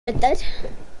Dead.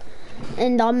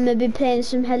 And I'm gonna be playing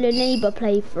some Hello Neighbour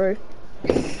playthrough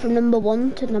from number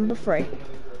 1 to number 3.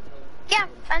 Yeah,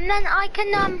 and then I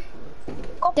can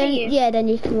copy you. Yeah, then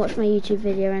you can watch my YouTube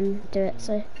video and do it.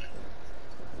 So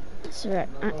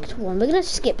Act 1. We're gonna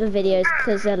skip the videos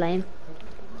because they're lame.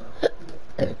 No,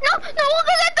 I'm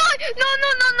gonna die!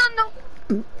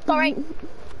 No. Sorry.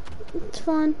 It's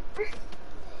fine.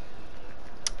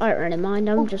 I don't really mind.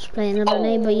 I'm just playing Hello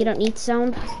Neighbour. You don't need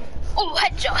sound. Oh,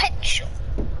 headshot.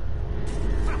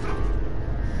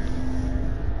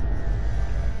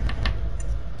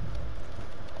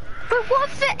 But what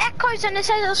if it echoes and it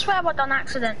says a swear word on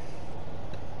accident?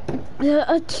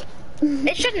 It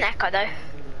shouldn't echo though.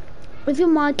 If your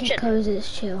mic echoes,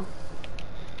 it's chill.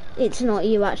 It's not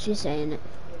you actually saying it.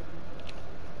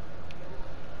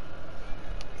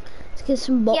 Let's get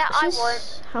some boxes. Yeah, I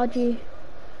was. How do you...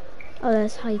 Oh,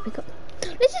 that's how you pick up.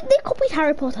 Listen, they copied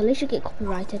Harry Potter. They should get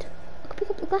copyrighted. Pick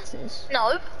up the glasses.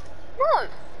 No.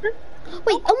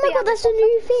 Wait, oh my god, that's a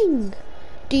new thing.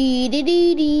 I'm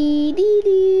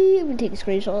gonna take a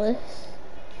screenshot of this.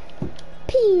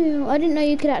 Pew! I didn't know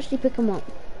you could actually pick them up.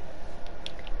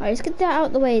 Alright, let's get that out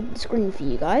of the way of the screen for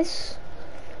you guys.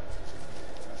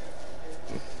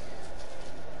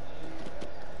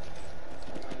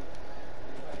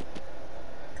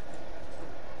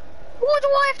 Why do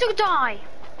I have to die?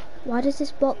 Why does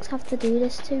this box have to do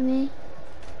this to me?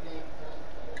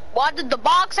 Why did the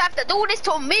box have to do this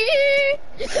to me?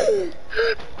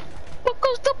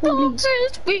 Because the box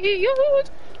is weird.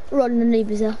 Run, the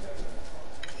neighbours here.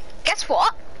 Guess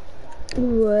what?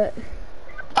 What?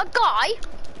 A guy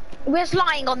was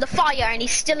lying on the fire and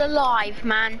he's still alive,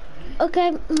 man.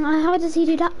 Okay, how does he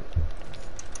do that?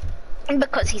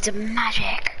 Because he's a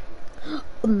magic.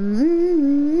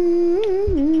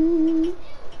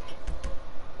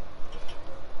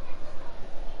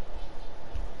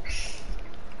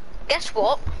 Guess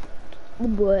what?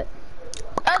 What?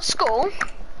 At school,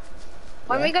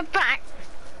 when we go back,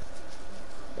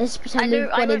 let's pretend we've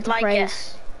got into like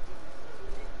phase.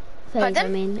 I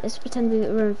mean, let's pretend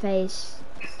we're in phase.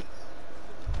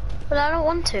 But I don't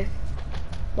want to.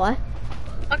 Why?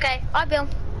 Okay, I will.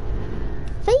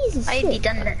 Phase is I've already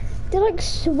done it. They're like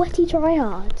sweaty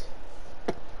tryhards.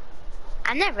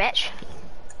 And they're rich.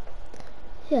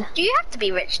 Yeah. Do you have to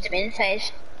be rich to be in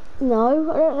phase?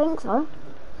 No, I don't think so.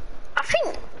 I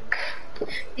think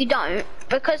you don't,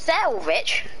 because they're all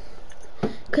rich.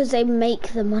 Because they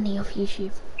make the money off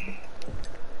YouTube.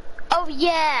 Oh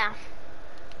yeah,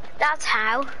 that's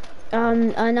how.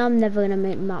 And I'm never gonna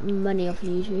make money off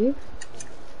YouTube.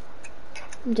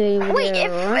 I'm doing a Wait,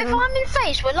 video if I'm in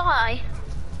phase, will I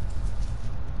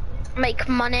make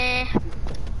money?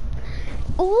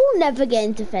 We'll never get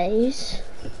into phase.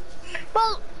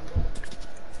 Well,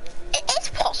 it's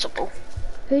possible.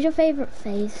 Who's your favourite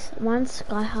phase? Mine's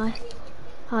Sky High.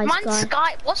 Mine's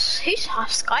Sky. Who's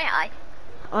Sky High?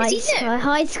 Is he Sky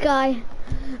High Sky?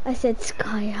 I said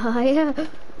Sky High.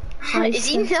 Is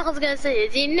he new? I was gonna say,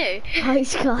 is he new? High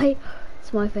Sky.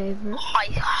 It's my favourite. Hi.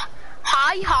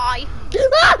 Ah!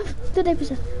 The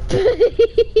neighbours.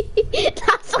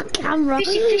 That's on camera.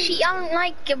 Fishy, I don't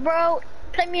like it, bro.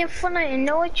 Play me in front of you,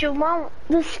 know what you want.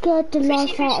 You're scared the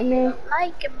life out of me. I don't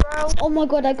like it, bro. Oh my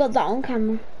god, I got that on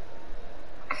camera.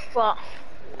 What?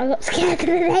 I got scared of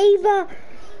the neighbour.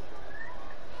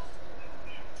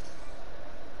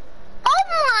 Oh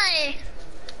my!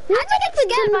 How did I get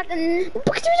scared about the...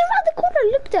 Because he was around the corner, I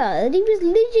looked at her, and he was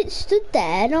legit stood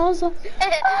there, and I was like,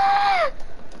 ah!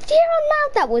 Do you hear how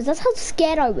loud that was? That's how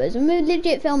scared I was. I'm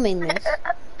legit filming this.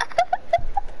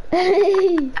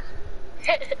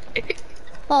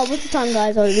 Oh, what's the time,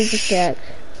 guys? Oh, we just check.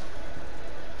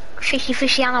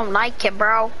 Fishy, I don't like it,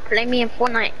 bro. Play me in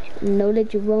Fortnite. No,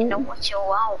 that you won't. You know what you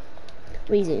want.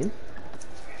 Resume.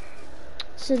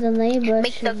 So the neighbour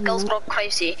make the girls go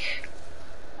crazy.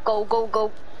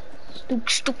 Go.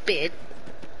 Stupid.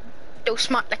 Don't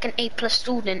smart like an A+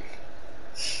 student.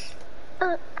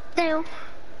 Now.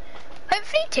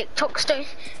 Hopefully TikTok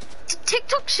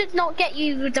should not get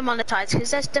you demonetized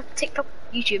because there's the TikTok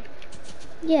YouTube.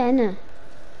 Yeah, I know.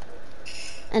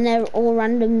 And they're all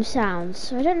random sounds,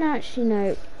 so I don't actually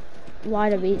know why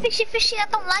to be. Fishy, I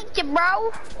don't like you,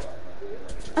 bro.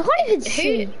 I can't even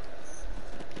see.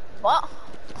 What?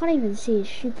 I can't even see a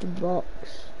stupid box.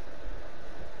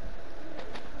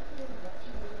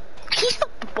 He's not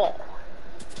the ball.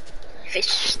 Fish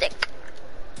stick.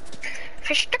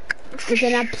 He's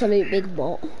an absolute big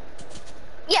bot.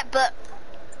 Yeah, but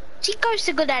he goes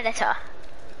to good editor.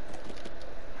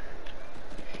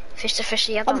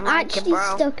 Fishy, I don't like it, bro. I'm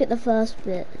actually stuck at the first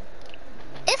bit.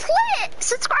 It's lit!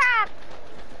 Subscribe!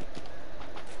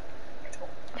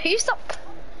 Who's up?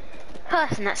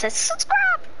 person that says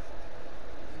subscribe.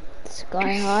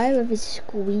 Sky High with his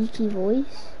squeaky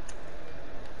voice.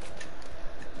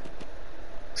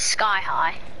 Sky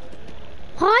High.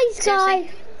 Hi, Sky.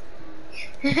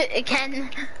 Again.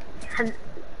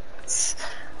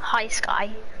 Hi,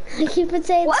 Sky. I keep on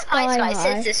saying What Sky Hi, Sky High.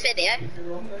 says this video?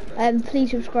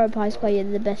 Please subscribe, Hi, Sky. You're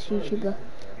the best YouTuber.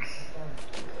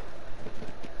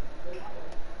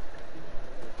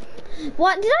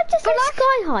 What? Did I just say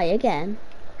Sky High again?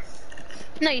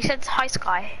 No, you said Hi,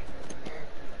 Sky.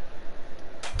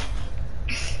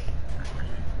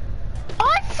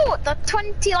 I thought that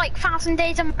 20,000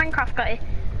 days of Minecraft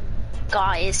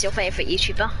guy is your favourite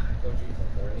YouTuber.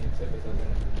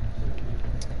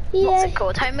 Yeah. What's it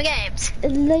called? Homer Games?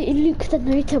 Luke the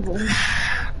Notable.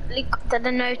 Luke the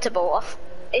Notable.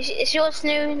 Is yours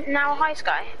new now Hi,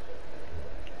 Sky?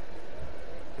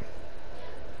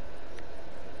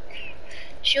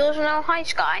 Is yours now Hi,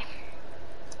 Sky?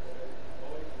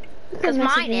 Because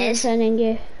mine is. I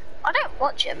don't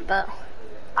watch him, but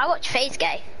I watch FaZe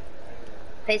Gay.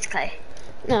 FaZe Clay.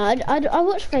 No, I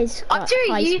watch FaZe. I'm too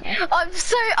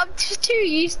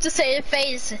used to saying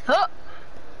FaZe. Huh?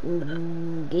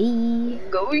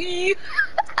 Go.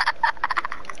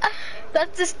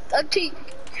 That's just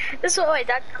that's what my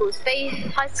dad calls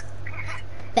FaZe.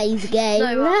 FaZe Gay.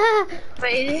 No,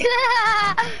 FaZe.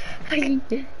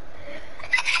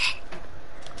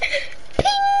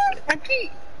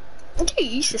 I'm too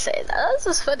used to saying that. That's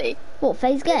just funny. What,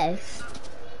 FaZe Gay?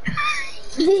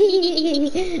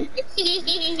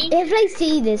 If they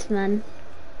see this, man,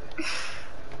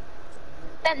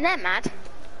 then they're mad.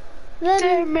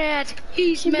 They're mad.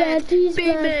 He's mad. He's Be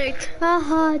mad. mad.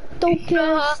 Haha, don't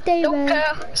care. Stay don't mad.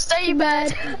 care. Stay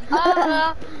mad.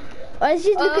 Let's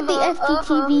just look at the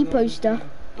FGTV poster.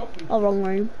 Oh, wrong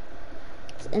room.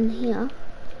 It's in here.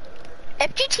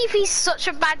 FGTV is such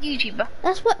a bad YouTuber.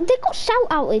 That's what they got shout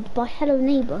outed by Hello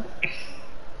Neighbour.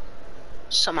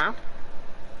 Somehow.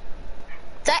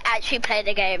 They actually played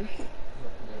the game.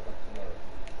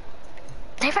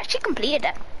 They've actually completed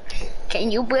it.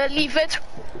 Can you believe it?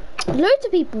 Loads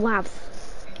of people have.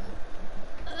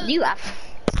 You have.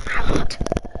 Haven't.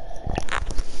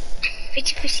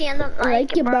 Fishy, I don't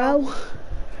like it, bro.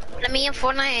 Let me in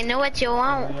Fortnite, I know what you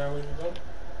want.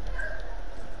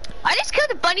 I just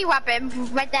killed a bunny rabbit in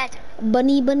Red Dead.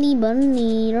 Bunny, you're Bunny,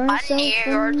 so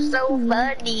you're so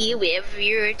funny with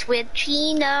your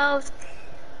twitchy nose.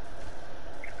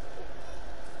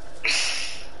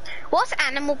 What's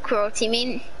animal cruelty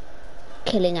mean?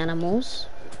 Killing animals,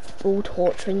 or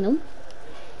torturing them.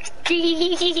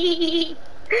 Killing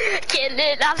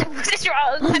animals is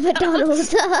wrong.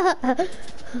 McDonald's.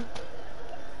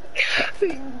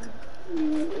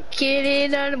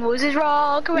 Killing animals is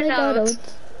wrong. McDonald's.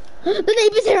 The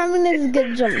neighbour's here having this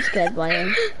good jump scared by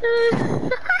him.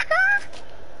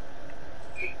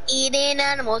 Eating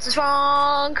animals is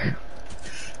wrong.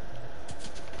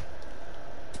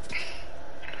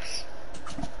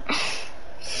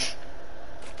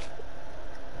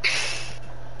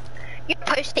 You're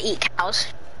supposed to eat cows.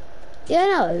 Yeah,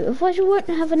 no, otherwise you won't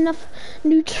have enough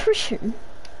nutrition.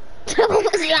 What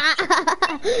was that?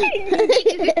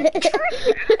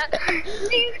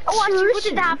 What you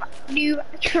wouldn't have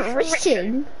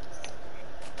nutrition.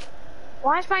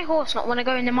 Why does my horse not want to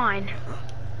go in the mine?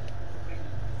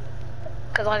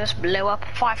 Because I just blew up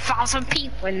 5,000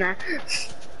 people in there.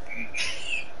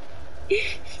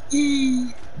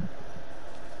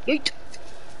 Yeet.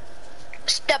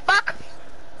 Step back.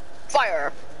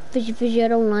 Fire. Fishy, I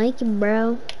don't like it,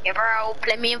 bro. Yeah, bro,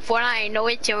 play me in Fortnite, I know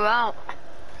what you're out.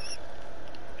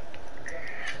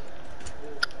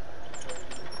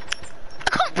 I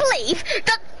can't believe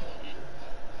that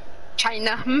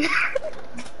China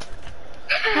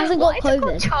Hasn't got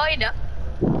COVID. China.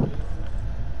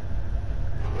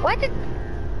 Why did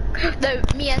no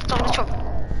me and Donald Trump?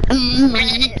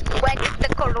 Where did the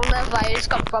coronavirus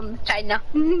come from? China.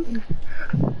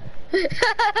 I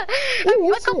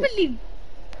can't believe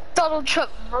Donald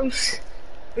Trump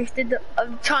roasted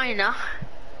China.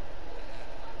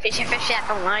 Fishy, I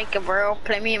don't like it, bro.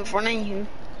 Play me in front of you.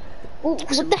 Ooh,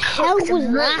 what the hell was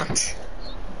that?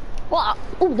 What?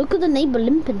 Oh, look at the neighbour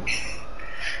limping.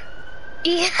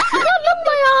 Yeah. Look,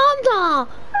 my arms are.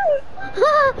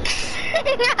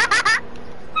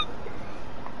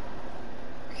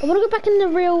 I want to go back in the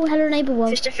real Hello Neighbour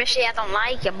world. Mr. Fishy, I don't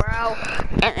like it, bro.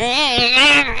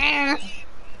 Okay.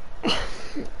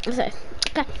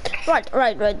 Right.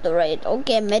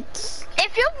 Okay, mates.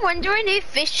 If you're wondering who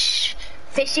Fishy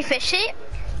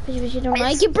don't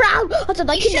like it, bro. I don't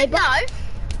like it, neighbour. Know.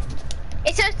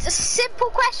 It's a simple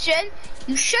question.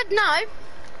 You should know.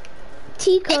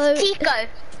 Tico. It's Tico.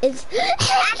 It's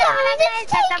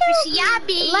fishy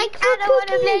yummy. Like I don't wanna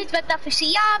cookies. blaze, but the fishy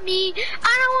yummy.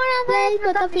 I don't wanna blaze,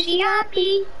 but the fishy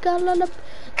yummy. Do I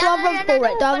run for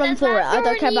it? Do I run for it? I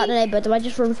don't care about the neighbour. Do I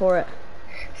just run for it?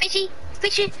 Fishy,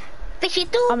 fishy, fishy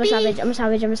doopy. I'm a savage. I'm a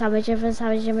savage. I'm a savage. I'm a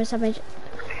savage. I'm a savage.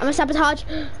 I'm a sabotage.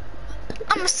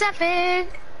 I'm a savage.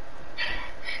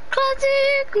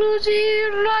 Closey,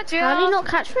 Roger. How do you not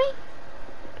catch me?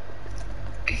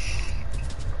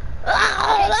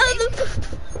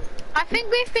 I think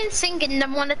we've been singing the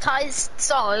monetized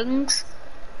songs.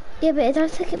 Yeah, but I don't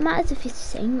think it matters if you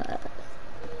sing it.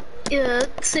 Yeah,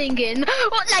 singing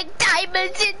like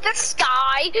diamonds in the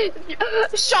sky,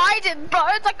 shining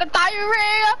bright like a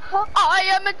diarrhea. I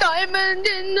am a diamond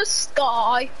in the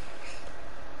sky.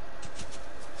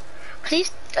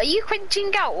 Please, are you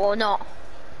cringing out or not?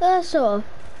 Sort of.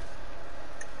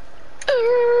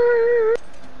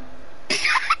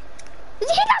 Did you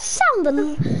hear that sound?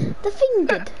 The thing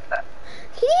did. Can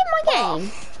you hear my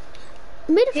game?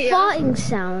 It made a farting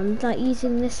sound, like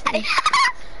using this thing.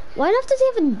 Why enough does he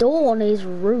have a door on his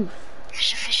roof?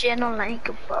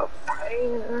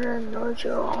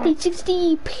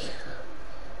 860.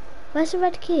 Where's the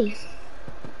red key?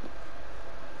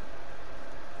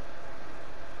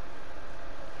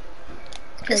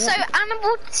 So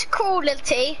animal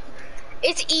cruelty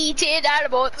is eating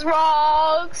animals'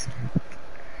 frogs.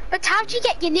 But how do you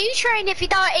get your nutrient if you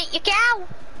don't eat your cow?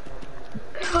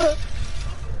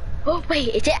 Oh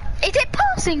wait, is it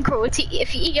person cruelty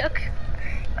if you eat a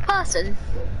person?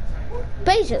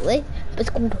 Basically, it's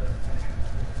called.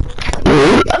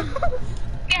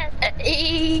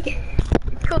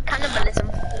 It's called cannibalism.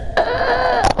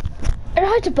 I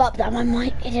tried to bop that my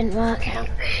mic, it didn't work out.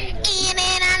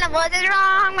 Eating animals is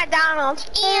wrong, McDonald's.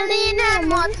 Eating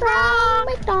animals is wrong.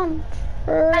 McDonald's.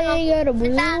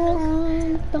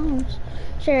 McDonald's.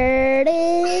 Sure it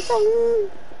is.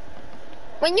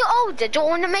 When you're older, do you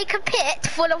want to make a pit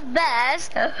full of bears?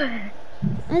 I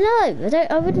know,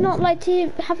 I would not like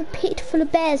to have a pit full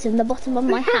of bears in the bottom of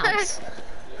my house.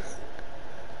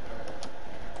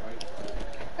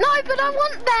 No, but I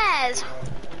want bears.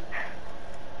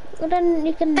 Well, then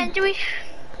you can. Then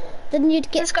Then you'd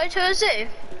get. Let's go to a zoo.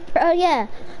 Oh yeah.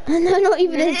 No, not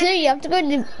even a zoo. You have to go to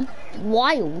the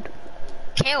wild.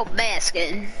 Kill bear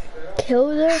skin. Kill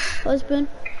the husband.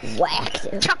 Whacked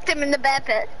him. Chucked him in the bear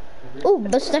pit. Oh,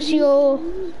 mustachio.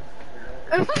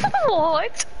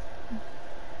 What?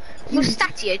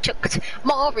 Mustachio chucked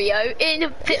Mario in a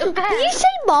pit of bears. Did you say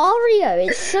Mario?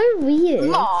 It's so weird.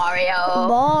 Mario.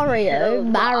 Mario.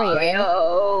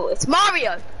 It's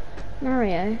Mario.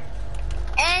 Mario.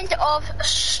 End of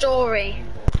story.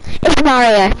 It's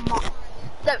Mario.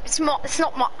 No, it's not.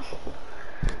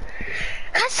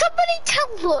 Can somebody tell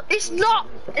what? It's not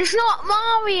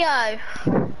Mario.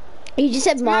 You just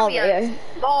said Mario.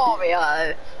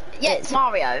 Mario. Yeah, it's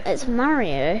Mario. It's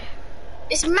Mario.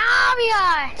 It's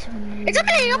Mario. It's a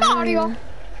video Mario.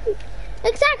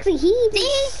 Exactly.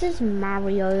 This is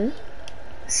Mario.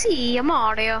 See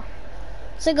Mario.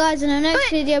 So guys, in the next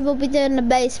video we'll be doing the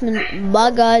basement.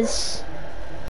 Bye guys.